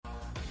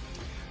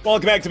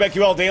Welcome back to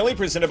BetQL Daily,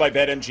 presented by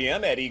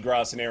BetMGM. Eddie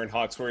Gross and Aaron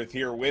Hawksworth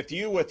here with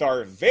you with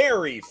our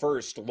very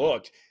first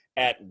look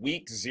at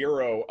Week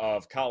 0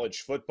 of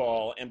college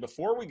football. And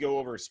before we go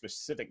over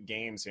specific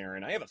games,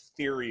 Aaron, I have a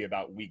theory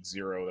about Week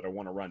 0 that I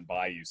want to run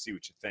by you, see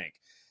what you think.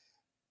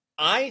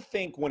 I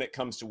think when it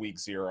comes to Week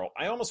 0,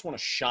 I almost want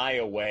to shy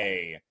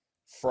away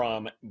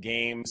from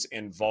games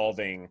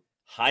involving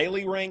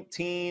highly ranked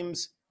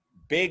teams,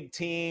 big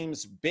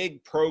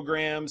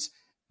programs,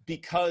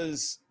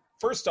 because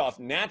first off,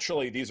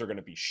 naturally, these are going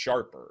to be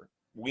sharper.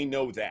 We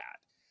know that.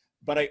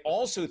 But I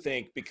also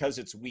think because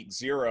it's Week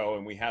 0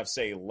 and we have,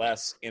 say,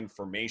 less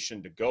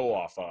information to go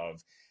off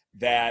of,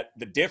 that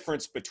the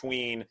difference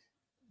between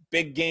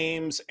big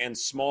games and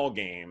small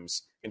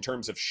games in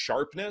terms of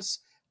sharpness,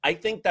 I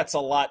think that's a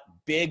lot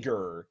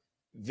bigger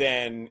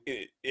than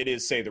it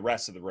is, say, the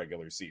rest of the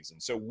regular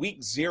season. So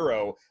Week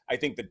 0, I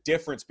think the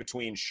difference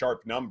between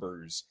sharp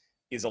numbers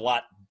is a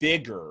lot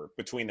bigger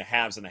between the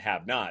haves and the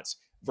have-nots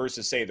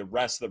versus, say, the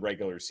rest of the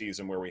regular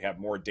season where we have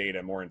more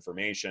data, more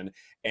information,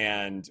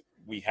 and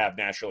we have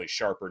naturally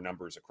sharper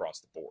numbers across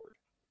the board.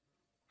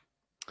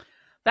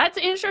 That's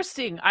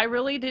interesting. I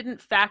really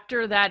didn't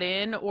factor that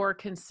in or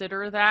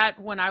consider that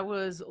when I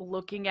was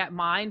looking at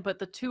mine, but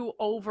the two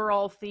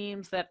overall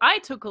themes that I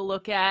took a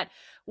look at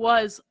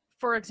was,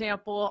 for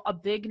example, a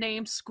big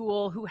name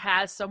school who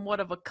has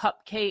somewhat of a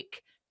cupcake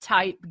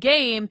type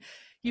game.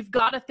 You've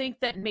got to think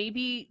that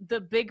maybe the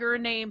bigger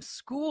name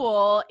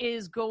school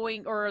is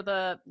going, or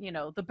the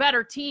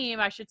better team,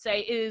 I should say,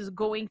 is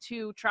going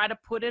to try to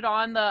put it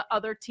on the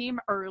other team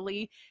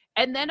early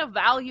and then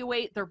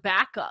evaluate their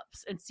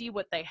backups and see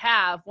what they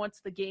have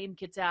once the game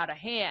gets out of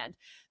hand.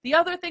 The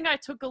other thing I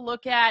took a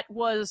look at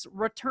was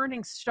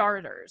returning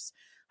starters.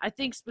 I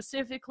think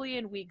specifically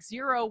in Week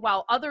 0,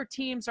 while other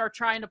teams are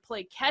trying to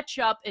play catch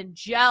up and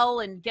gel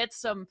and get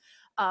some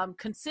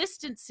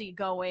consistency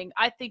going,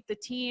 I think the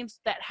teams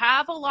that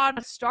have a lot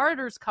of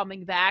starters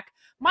coming back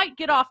might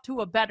get off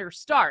to a better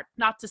start.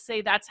 Not to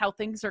say that's how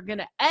things are going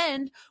to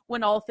end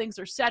when all things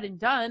are said and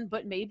done,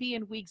 but maybe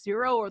in Week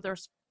 0 or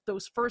there's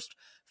those first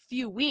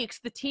few weeks,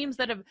 the teams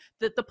that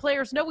the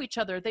players know each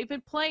other, they've been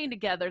playing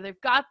together,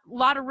 they've got a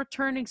lot of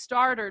returning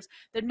starters,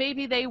 that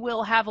maybe they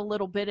will have a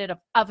little bit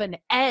of an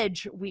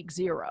edge Week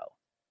 0.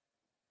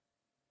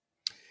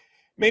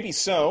 Maybe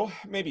so.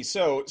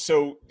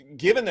 So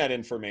given that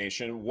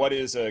information, what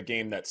is a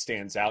game that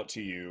stands out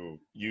to you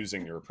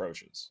using your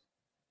approaches?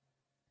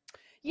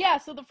 Yeah,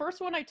 so the first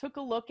one I took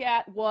a look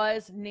at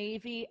was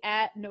Navy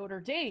at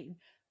Notre Dame.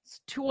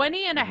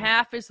 20 and a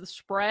half is the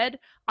spread.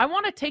 I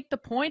want to take the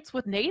points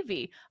with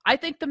Navy. I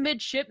think the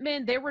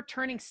midshipmen, they're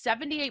returning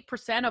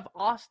 78% of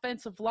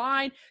offensive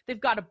line.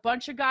 They've got a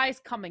bunch of guys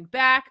coming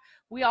back.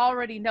 We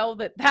already know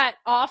that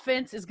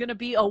offense is going to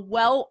be a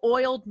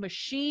well-oiled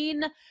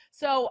machine.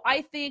 So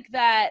I think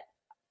that,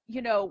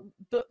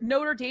 the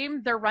Notre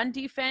Dame, their run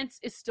defense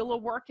is still a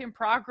work in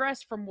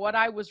progress from what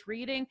I was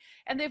reading,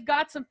 and they've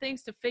got some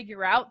things to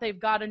figure out. They've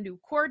got a new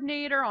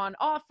coordinator on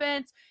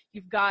offense.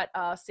 You've got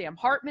Sam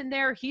Hartman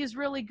there. He's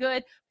really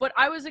good, but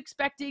I was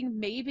expecting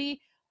maybe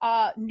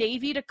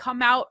Navy to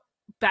come out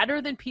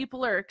better than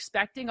people are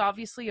expecting.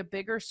 Obviously a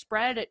bigger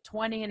spread at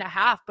 20 and a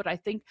half, but I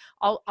think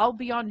I'll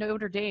be on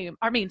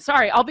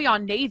I'll be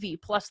on Navy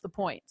plus the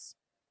points.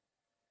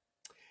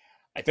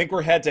 I think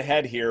we're head to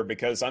head here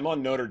because I'm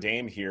on Notre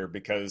Dame here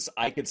because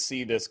I could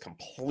see this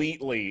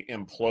completely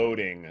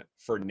imploding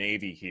for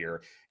Navy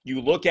here.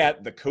 You look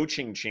at the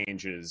coaching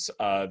changes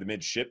the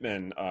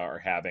midshipmen are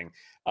having.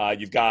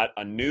 You've got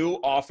a new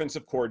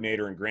offensive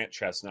coordinator in Grant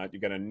Chestnut.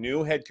 You've got a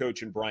new head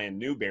coach in Brian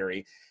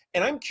Newberry.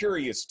 And I'm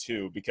curious,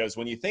 too, because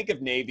when you think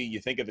of Navy, you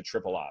think of the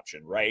triple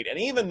option, right? And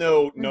even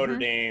though Notre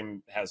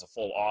Dame has a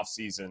full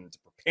offseason to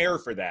prepare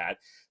for that,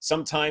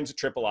 sometimes a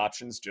triple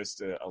option is just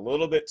a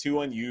little bit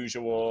too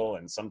unusual,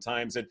 and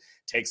sometimes it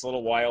takes a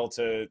little while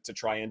to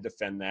try and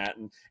defend that.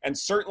 And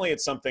certainly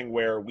it's something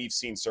where we've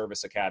seen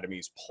service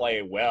academies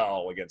play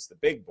well against the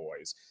big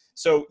boys.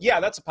 So, yeah,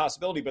 that's a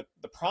possibility. But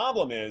the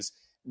problem is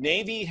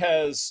Navy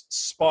has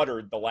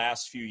sputtered the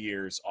last few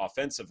years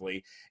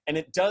offensively, and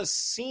it does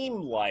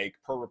seem like,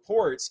 per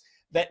reports,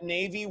 that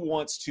Navy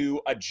wants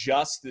to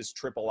adjust this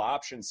triple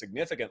option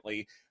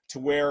significantly to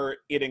where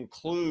it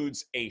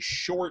includes a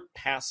short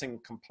passing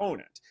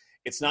component.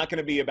 It's not going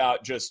to be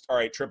about just, all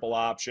right, triple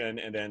option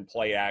and then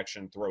play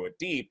action, throw it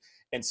deep.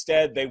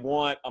 Instead, they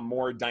want a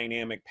more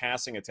dynamic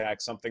passing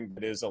attack, something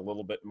that is a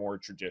little bit more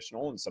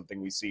traditional and something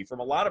we see from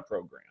a lot of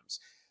programs.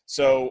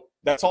 So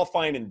that's all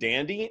fine and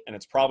dandy, and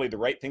it's probably the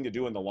right thing to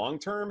do in the long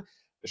term.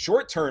 The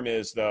short term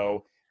is,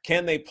 though,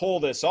 can they pull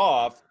this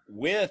off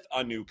with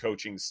a new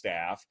coaching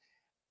staff?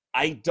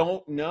 I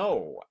don't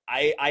know.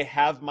 I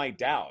have my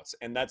doubts,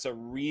 and that's a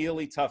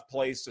really tough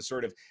place to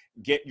sort of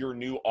get your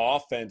new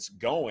offense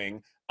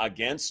going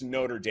against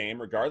Notre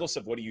Dame, regardless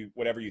of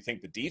whatever you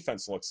think the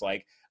defense looks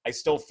like. I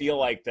still feel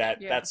like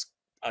that's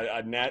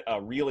a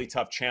really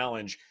tough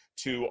challenge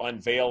to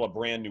unveil a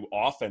brand new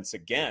offense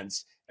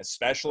against,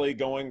 especially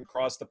going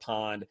across the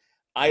pond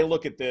I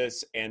look at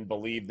this and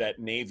believe that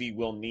Navy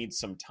will need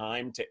some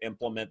time to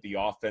implement the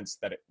offense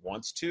that it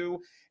wants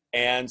to.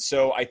 And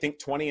so I think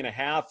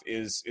 20.5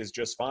 is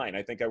just fine.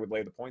 I think I would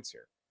lay the points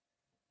here.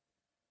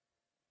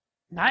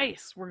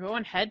 Nice. We're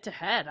going head to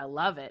head. I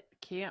love it.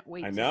 Can't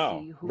wait to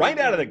see who right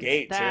out of the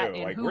gate too.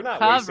 Like we're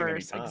not wasting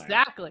any time.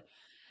 Exactly.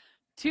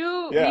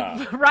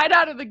 Right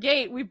out of the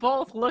gate, we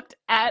both looked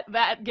at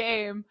that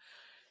game.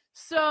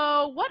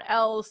 So what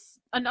else?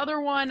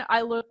 Another one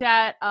I looked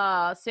at,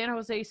 San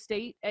Jose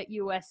State at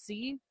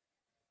USC.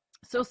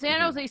 So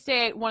San Jose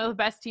State, one of the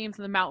best teams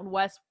in the Mountain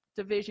West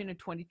Division in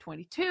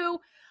 2022.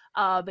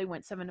 They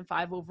went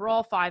 7-5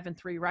 overall,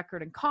 5-3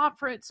 record in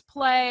conference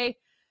play.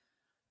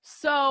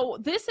 So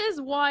this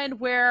is one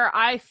where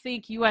I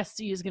think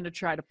USC is going to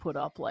try to put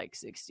up like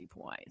 60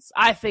 points.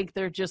 I think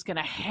they're just going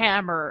to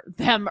hammer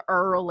them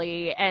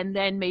early, and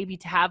then maybe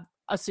to have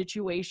a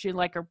situation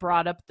like I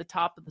brought up at the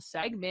top of the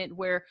segment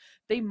where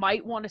they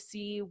might want to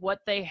see what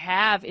they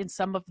have in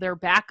some of their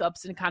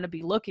backups and kind of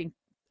be looking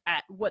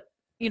at what,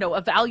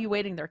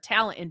 evaluating their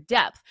talent in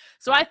depth.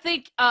 So I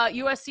think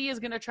USC is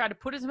going to try to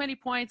put as many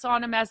points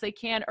on them as they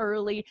can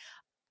early.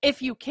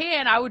 If you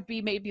can, I would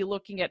be maybe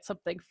looking at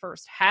something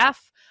first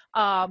half,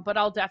 but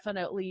I'll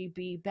definitely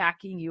be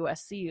backing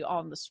USC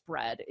on the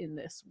spread in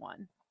this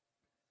one.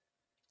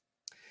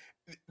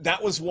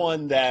 That was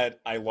one that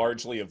I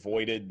largely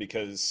avoided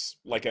because,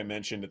 like I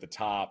mentioned at the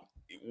top,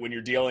 when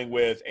you're dealing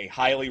with a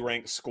highly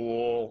ranked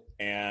school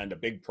and a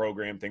big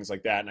program, things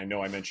like that, and I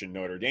know I mentioned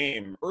Notre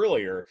Dame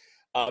earlier,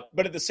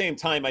 but at the same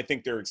time, I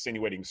think there are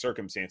extenuating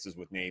circumstances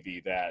with Navy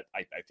that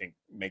I think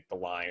make the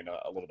line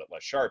a little bit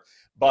less sharp.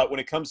 But when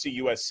it comes to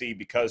USC,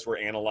 because we're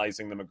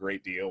analyzing them a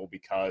great deal,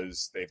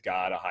 because they've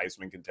got a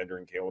Heisman contender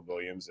in Caleb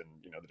Williams and,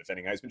 the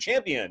defending Heisman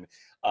champion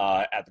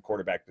at the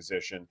quarterback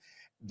position,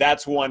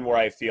 that's one where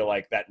I feel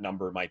like that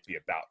number might be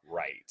about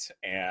right.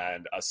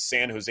 And a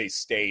San Jose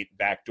State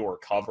backdoor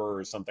cover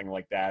or something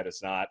like that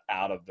is not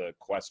out of the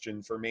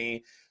question for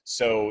me.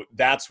 So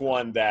that's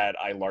one that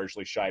I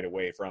largely shied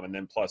away from. And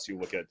then plus you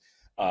look at,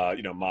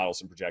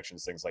 models and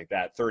projections, things like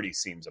that, 30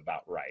 seems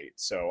about right.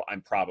 So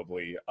I'm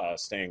probably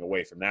staying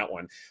away from that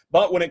one.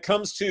 But when it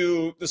comes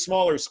to the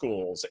smaller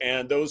schools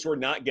and those who are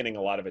not getting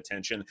a lot of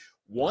attention,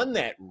 one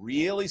that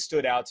really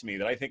stood out to me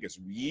that I think is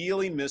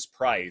really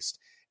mispriced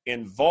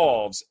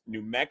involves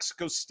New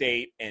Mexico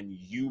State and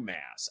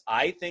UMass.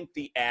 I think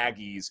the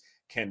Aggies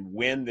can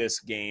win this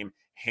game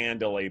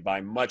handily by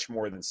much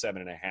more than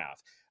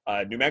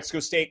 7.5. New Mexico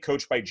State,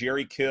 coached by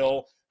Jerry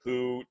Kill,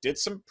 who did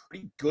some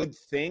pretty good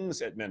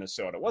things at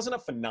Minnesota. Wasn't a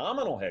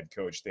phenomenal head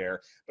coach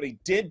there, but he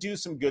did do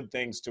some good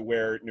things to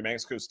where New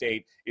Mexico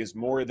State is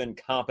more than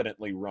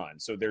competently run.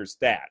 So there's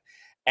that.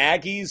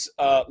 Aggies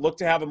look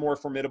to have a more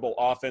formidable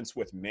offense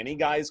with many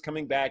guys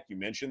coming back. You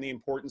mentioned the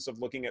importance of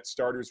looking at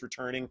starters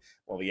returning.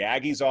 Well, the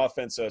Aggies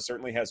offense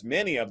certainly has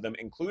many of them,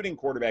 including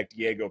quarterback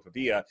Diego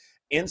Pavia,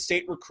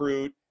 in-state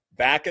recruit,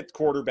 back at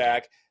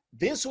quarterback.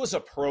 This was a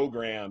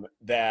program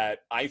that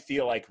I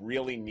feel like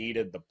really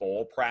needed the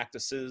bowl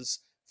practices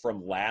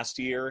from last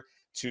year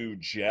to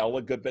gel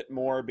a good bit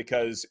more,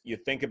 because you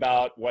think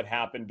about what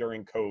happened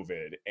during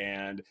COVID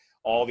and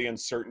all the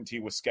uncertainty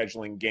with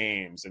scheduling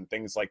games and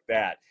things like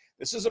that.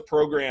 This is a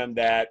program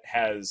that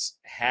has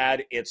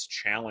had its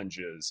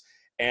challenges,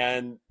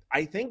 and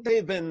I think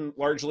they've been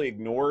largely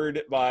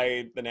ignored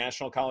by the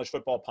national college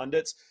football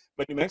pundits,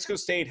 but New Mexico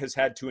State has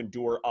had to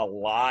endure a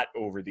lot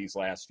over these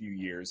last few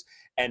years,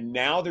 and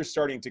now they're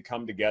starting to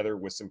come together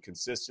with some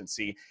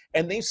consistency,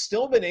 and they've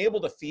still been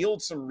able to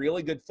field some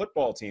really good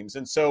football teams,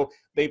 and so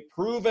they've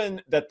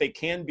proven that they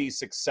can be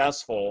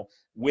successful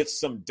with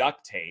some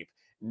duct tape.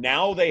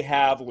 Now they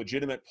have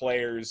legitimate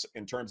players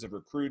in terms of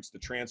recruits, the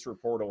transfer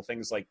portal,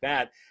 things like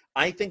that.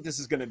 I think this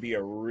is going to be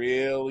a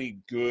really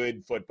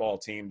good football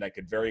team that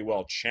could very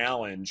well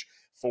challenge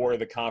for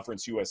the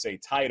Conference USA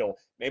title.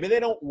 Maybe they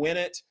don't win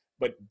it,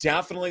 but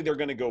definitely they're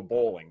going to go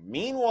bowling.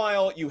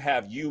 Meanwhile, you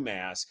have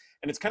UMass,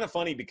 and it's kind of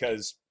funny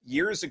because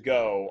years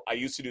ago, I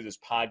used to do this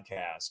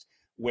podcast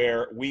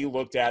where we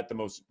looked at the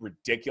most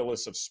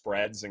ridiculous of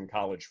spreads in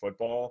college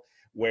football,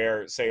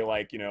 where say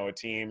like, a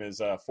team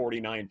is a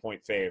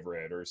 49-point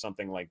favorite or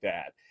something like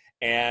that.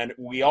 And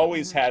we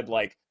always had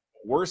like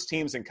worst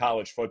teams in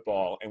college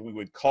football, and we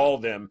would call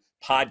them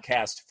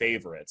podcast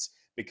favorites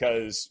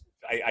because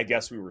I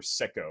guess we were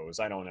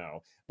sickos. I don't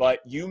know. But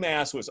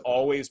UMass was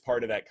always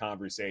part of that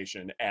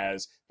conversation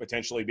as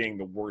potentially being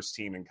the worst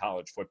team in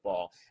college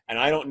football. And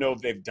I don't know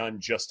if they've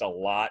done just a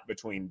lot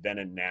between then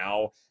and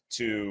now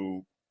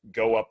to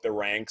go up the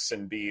ranks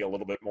and be a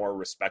little bit more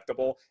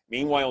respectable.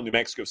 Meanwhile, New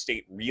Mexico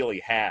State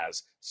really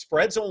has.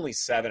 Spread's only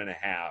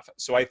 7.5,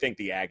 so I think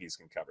the Aggies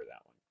can cover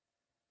that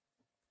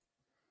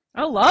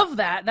one. I love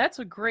that. That's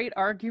a great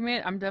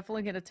argument. I'm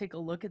definitely going to take a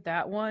look at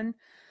that one.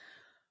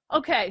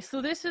 Okay, so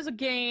this is a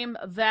game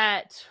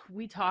that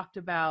we talked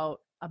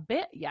about a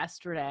bit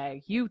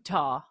yesterday.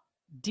 Utah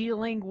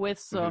dealing with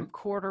some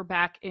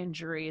quarterback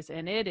injuries,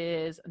 and it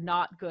is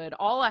not good.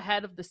 All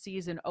ahead of the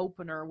season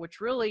opener,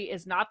 which really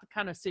is not the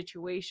kind of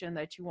situation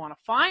that you want to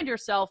find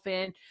yourself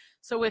in.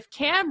 So if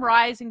Cam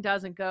Rising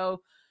doesn't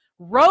go,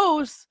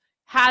 Rose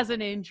has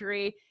an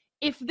injury.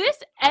 If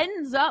this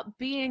ends up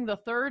being the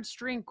third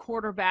string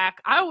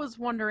quarterback, I was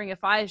wondering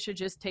if I should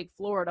just take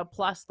Florida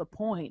plus the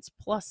points,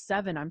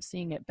 +7. I'm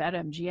seeing at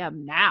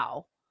BetMGM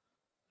now.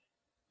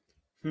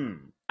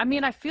 I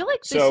mean, I feel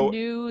like this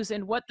news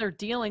and what they're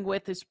dealing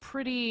with is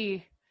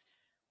pretty,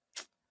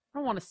 I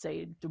don't want to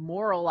say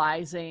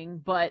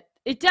demoralizing, but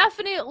it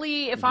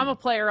definitely, if I'm a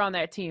player on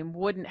that team,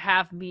 wouldn't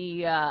have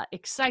me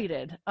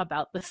excited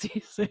about the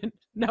season,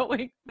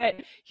 knowing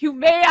that you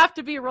may have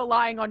to be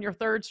relying on your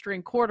third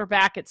string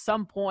quarterback at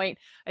some point.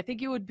 I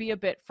think it would be a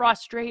bit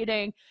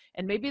frustrating,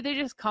 and maybe they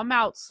just come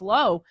out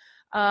slow.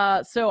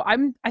 So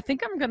I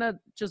think I'm going to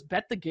just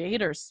bet the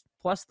Gators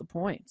plus the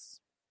points.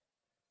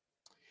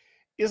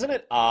 Isn't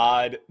it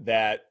odd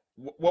that,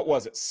 what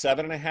was it,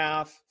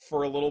 7.5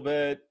 for a little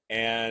bit,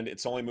 and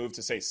it's only moved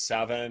to say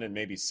 7 and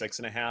maybe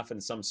 6.5 in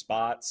some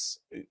spots?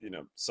 You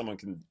know, someone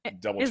can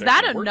double check. Is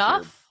that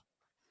enough?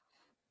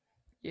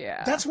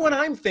 Yeah. That's what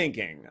I'm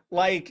thinking.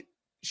 Like,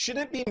 should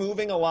it be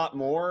moving a lot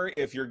more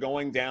if you're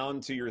going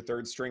down to your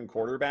third string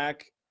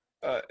quarterback?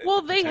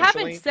 Well, they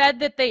haven't said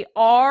that they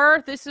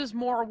are. This is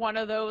more one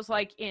of those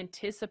like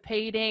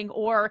anticipating,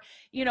 or,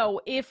 you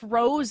know, if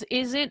Rose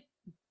isn't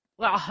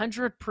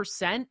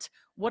 100%,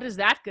 what is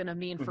that going to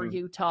mean for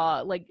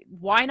Utah? Like,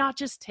 why not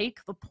just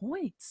take the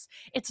points?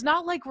 It's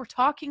not like we're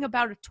talking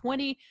about a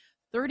 20,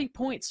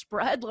 30-point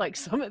spread like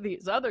some of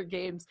these other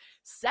games.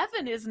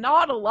 7 is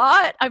not a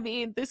lot. I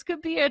mean, this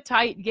could be a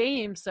tight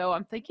game, so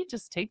I'm thinking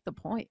just take the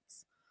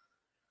points.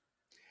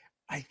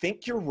 I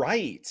think you're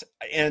right.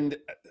 And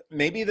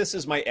maybe this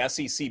is my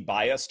SEC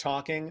bias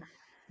talking,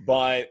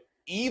 but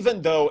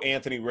even though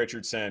Anthony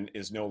Richardson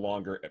is no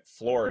longer at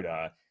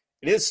Florida,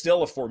 it is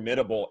still a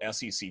formidable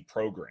SEC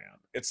program.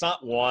 It's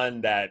not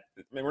one that,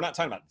 I mean, we're not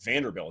talking about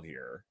Vanderbilt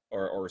here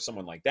or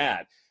someone like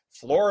that.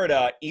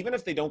 Florida, even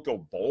if they don't go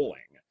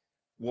bowling,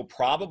 will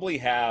probably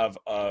have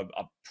a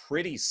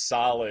pretty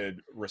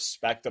solid,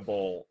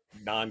 respectable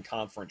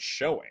non-conference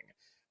showing.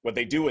 What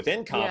they do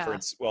within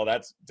conference, well,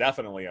 that's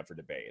definitely up for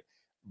debate.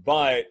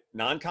 But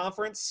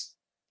non-conference,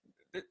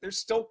 they're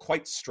still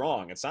quite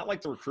strong. It's not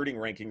like the recruiting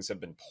rankings have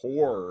been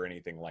poor or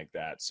anything like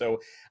that. So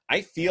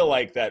I feel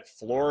like that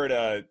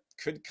Florida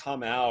could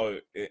come out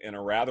in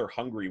a rather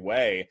hungry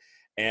way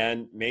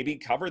and maybe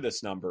cover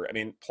this number. I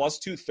mean, plus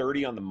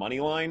 230 on the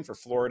money line for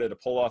Florida to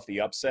pull off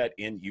the upset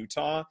in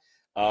Utah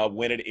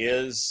when it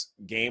is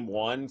game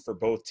one for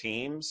both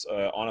teams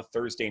on a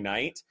Thursday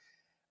night.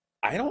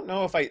 I don't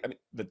know if I mean,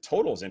 the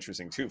total is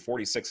interesting too,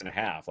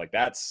 46.5. Like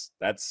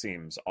that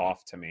seems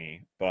off to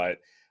me, but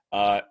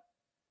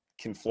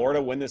can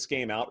Florida win this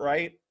game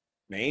outright?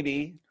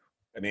 Maybe.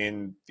 I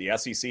mean, the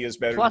SEC is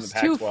better plus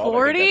than the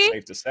Pac-12. I think that's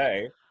safe to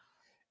say.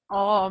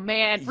 Oh,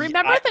 man.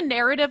 Remember the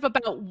narrative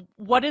about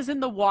what is in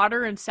the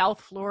water in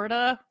South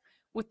Florida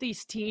with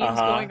these teams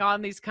going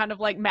on these kind of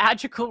like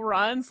magical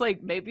runs?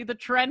 Like maybe the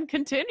trend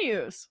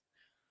continues.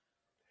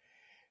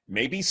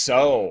 Maybe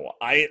so.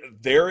 I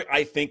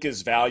think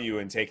is value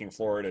in taking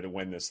Florida to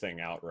win this thing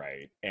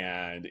outright.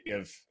 And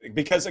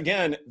because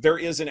again, there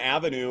is an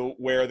avenue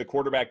where the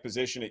quarterback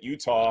position at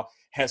Utah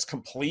has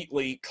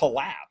completely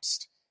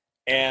collapsed.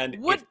 And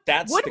if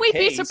that's would the we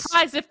case, be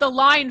surprised if the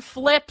line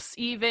flips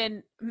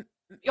even,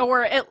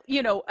 or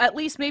at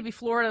least maybe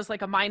Florida's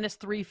like a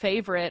 -3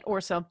 favorite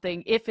or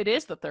something if it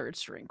is the third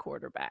string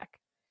quarterback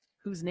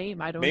whose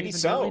name I don't even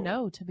really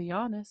know, to be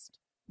honest.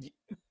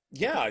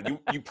 Yeah,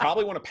 you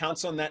probably want to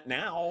pounce on that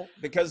now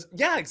because,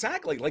 yeah,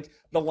 exactly. Like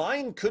the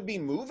line could be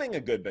moving a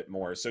good bit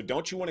more. So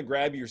don't you want to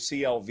grab your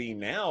CLV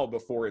now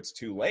before it's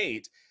too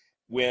late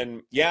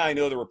when, yeah, I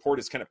know the report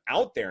is kind of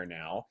out there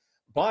now,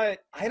 but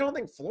I don't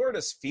think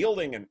Florida's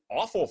fielding an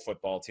awful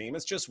football team.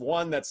 It's just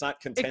one that's not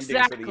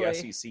contending for the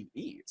SEC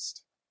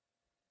East.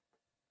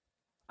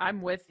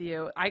 I'm with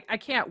you. I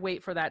can't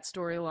wait for that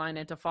storyline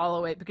and to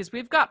follow it because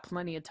we've got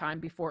plenty of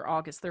time before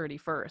August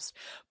 31st.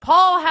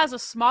 Paul has a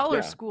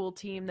smaller school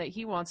team that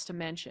he wants to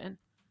mention.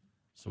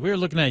 So we're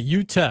looking at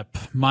UTEP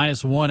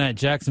 -1 at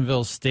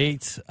Jacksonville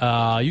State.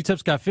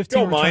 UTEP's got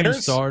 15 returning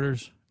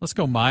starters. Let's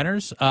go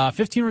Miners.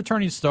 15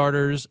 returning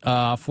starters,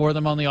 4 of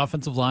them on the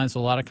offensive line,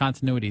 so a lot of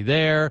continuity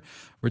there.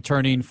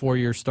 Returning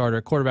four-year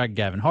starter quarterback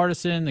Gavin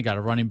Hardison. They got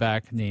a running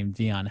back named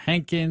Deion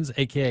Hankins,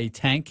 a.k.a.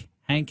 Tank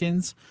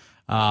Hankins.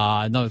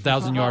 Another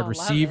 1,000-yard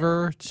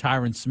receiver,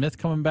 Tyron Smith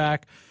coming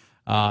back.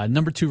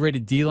 Number 2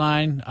 rated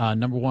D-line,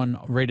 number 1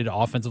 rated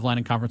offensive line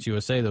in Conference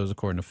USA. Those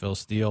according to Phil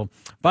Steele.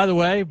 By the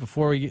way,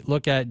 before we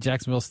look at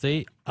Jacksonville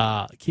State,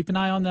 keep an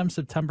eye on them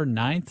September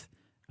 9th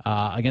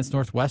against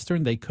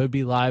Northwestern. They could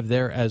be live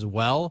there as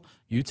well.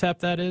 UTEP,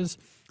 that is.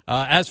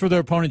 As for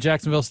their opponent,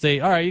 Jacksonville State,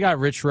 all right, you got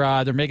Rich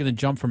Rod. They're making the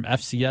jump from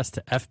FCS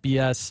to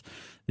FBS.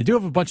 They do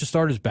have a bunch of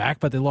starters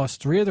back, but they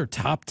lost 3 of their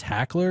top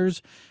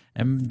tacklers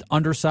and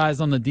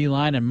undersized on the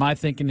D-line, and my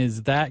thinking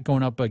is that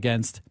going up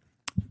against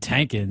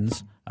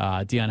Tankins,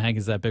 Deion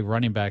Hankins, that big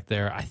running back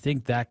there, I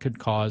think that could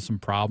cause some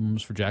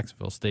problems for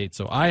Jacksonville State.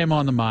 So I am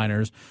on the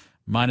Miners,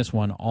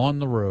 -1 on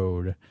the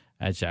road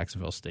at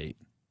Jacksonville State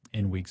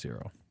in week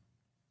 0.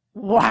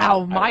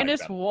 Wow,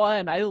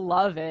 -1. I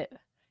love it.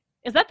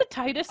 Is that the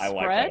tightest I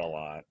spread? like that a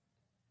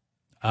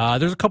lot.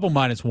 There's a couple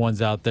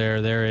 -1s out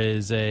there. There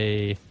is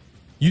a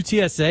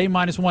UTSA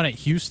 -1 at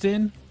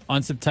Houston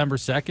on September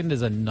 2nd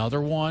is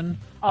another one.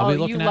 I'll be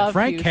looking at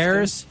Frank Houston.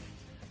 Harris.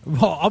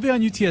 Well, I'll be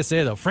on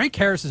UTSA though. Frank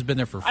Harris has been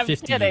there for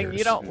 50 kidding. years.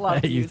 You don't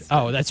love Houston.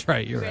 Oh, that's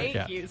right. You're right.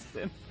 Yeah.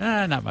 Houston.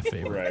 Not my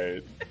favorite.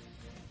 Right.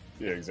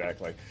 Yeah,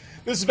 exactly.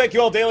 This is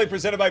BetQL Daily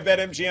presented by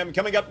BetMGM.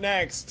 Coming up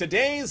next,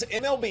 today's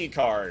MLB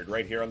card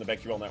right here on the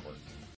BetQL Network.